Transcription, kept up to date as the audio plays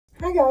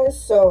Hi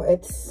guys, so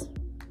it's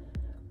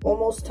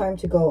almost time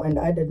to go and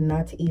I did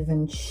not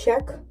even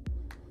check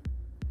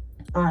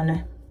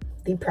on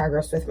the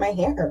progress with my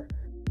hair.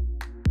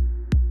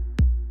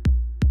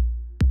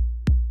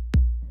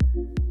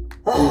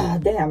 Ah,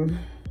 damn.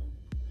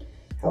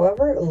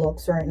 However it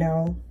looks right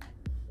now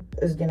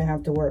is gonna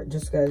have to work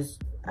just because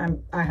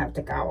I have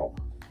to go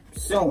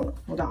soon.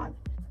 Hold on.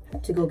 I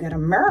have to go get a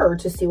mirror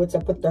to see what's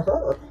up with the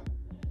hair.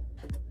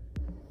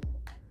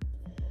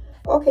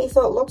 Okay,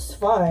 so it looks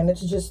fine.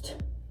 It's just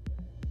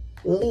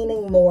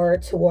leaning more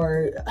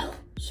toward, oh,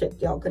 shit,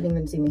 y'all couldn't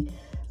even see me.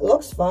 It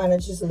looks fine.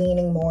 It's just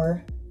leaning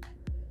more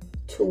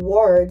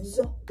towards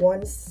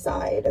one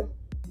side.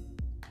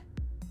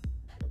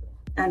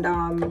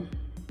 And,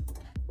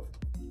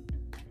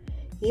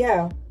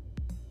 yeah.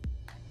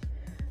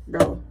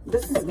 Bro,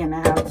 this is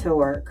gonna have to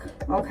work,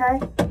 okay?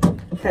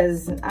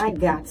 Because I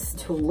got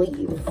to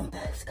leave.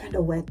 It's kind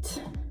of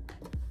wet.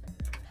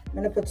 I'm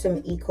gonna put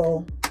some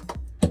Eco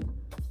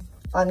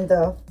on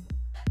the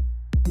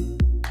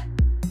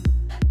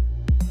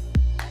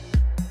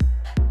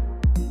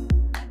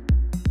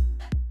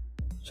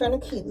trying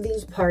to keep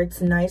these parts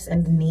nice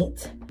and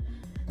neat,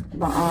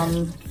 but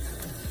I'm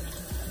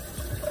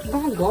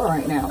gonna go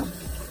right now.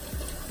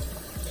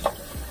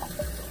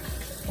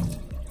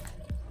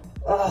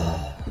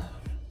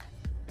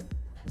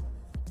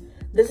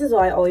 This is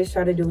why I always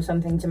try to do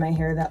something to my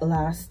hair that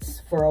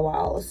lasts for a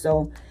while,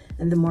 so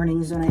in the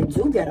mornings when I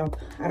do get up,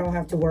 I don't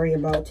have to worry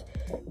about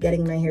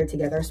getting my hair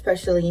together,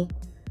 especially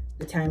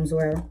the times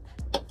where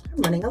I'm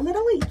running a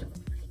little late.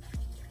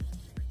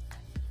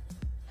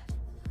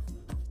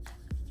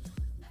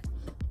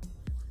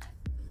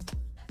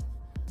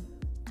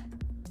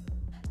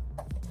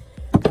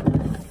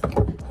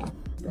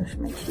 Brush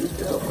my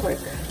teeth real quick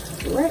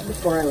right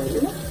before I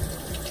leave.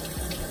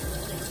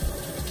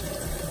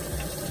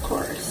 Of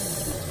course.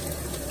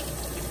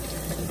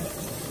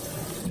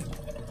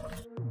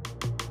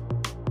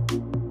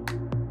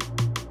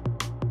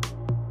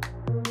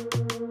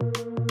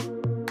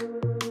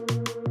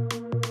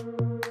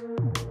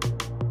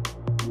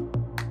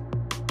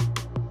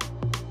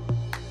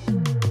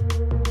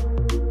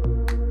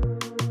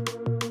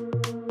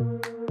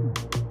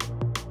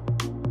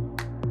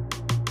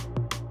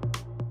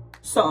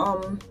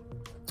 So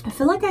I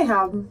feel like I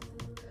have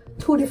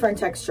two different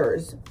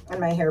textures in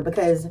my hair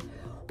because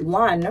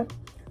one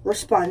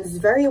responds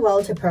very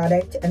well to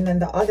product and then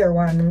the other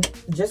one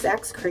just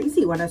acts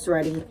crazy when it's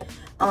ready.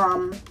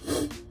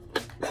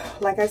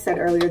 Like I said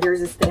earlier, there's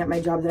this thing at my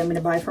job that I'm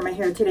gonna buy for my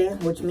hair today,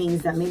 which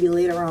means that maybe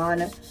later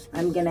on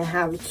I'm gonna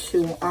have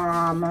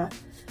to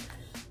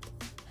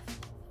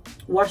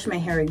wash my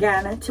hair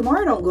again.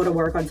 Tomorrow I don't go to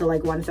work until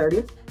like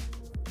 1:30,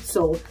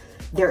 so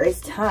there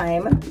is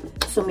time.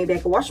 So maybe I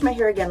can wash my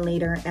hair again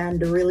later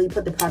and really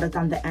put the product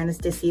on the ends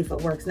to see if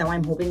it works. Now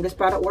I'm hoping this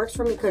product works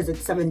for me because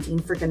it's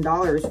 $17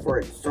 freaking for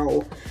it.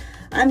 So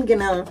I'm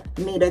gonna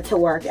need it to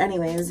work.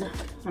 Anyways,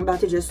 I'm about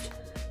to just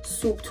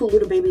swoop two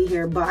little baby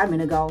here, but I'm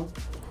gonna go.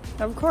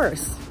 Of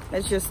course,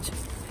 it's just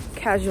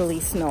casually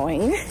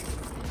snowing.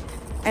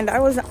 And I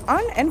was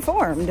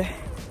uninformed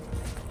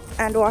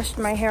and washed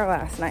my hair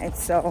last night.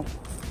 So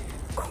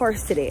of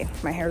course today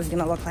my hair is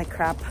gonna look like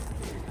crap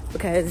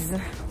because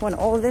when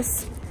all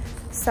this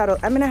settle,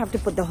 I'm gonna have to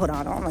put the hood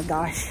on. Oh my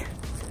gosh,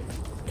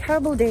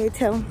 terrible day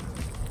to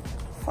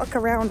fuck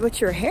around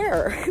with your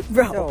hair,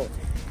 bro. So,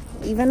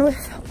 even with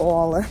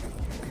all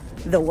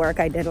the work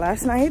I did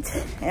last night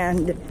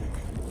and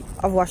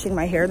of washing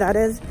my hair, that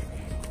is,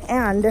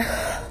 and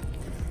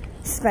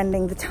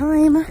spending the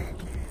time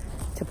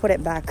to put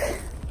it back,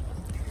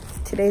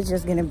 today's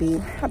just gonna be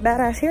a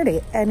badass hair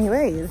day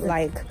anyways.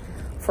 Like,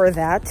 for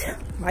that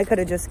I could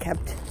have just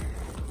kept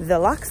the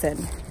locks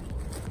in.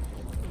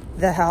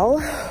 The hell.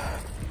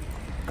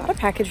 Got a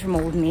package from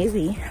Old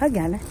Navy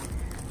again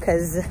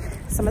because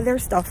some of their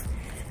stuff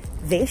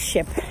they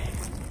ship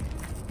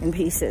in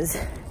pieces,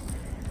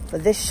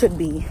 but this should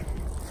be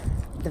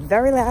the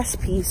very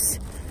last piece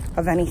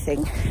of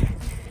anything.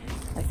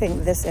 I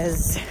think this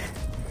is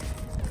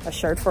a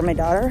shirt for my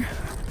daughter.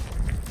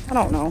 I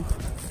don't know.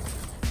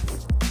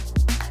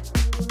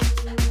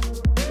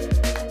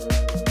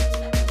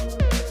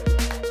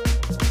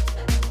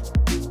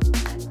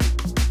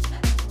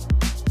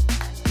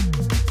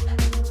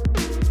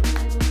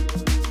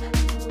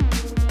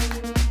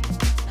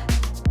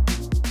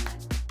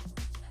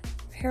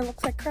 Hair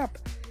looks like crap.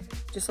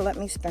 Just let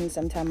me spend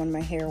some time on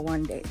my hair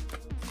one day.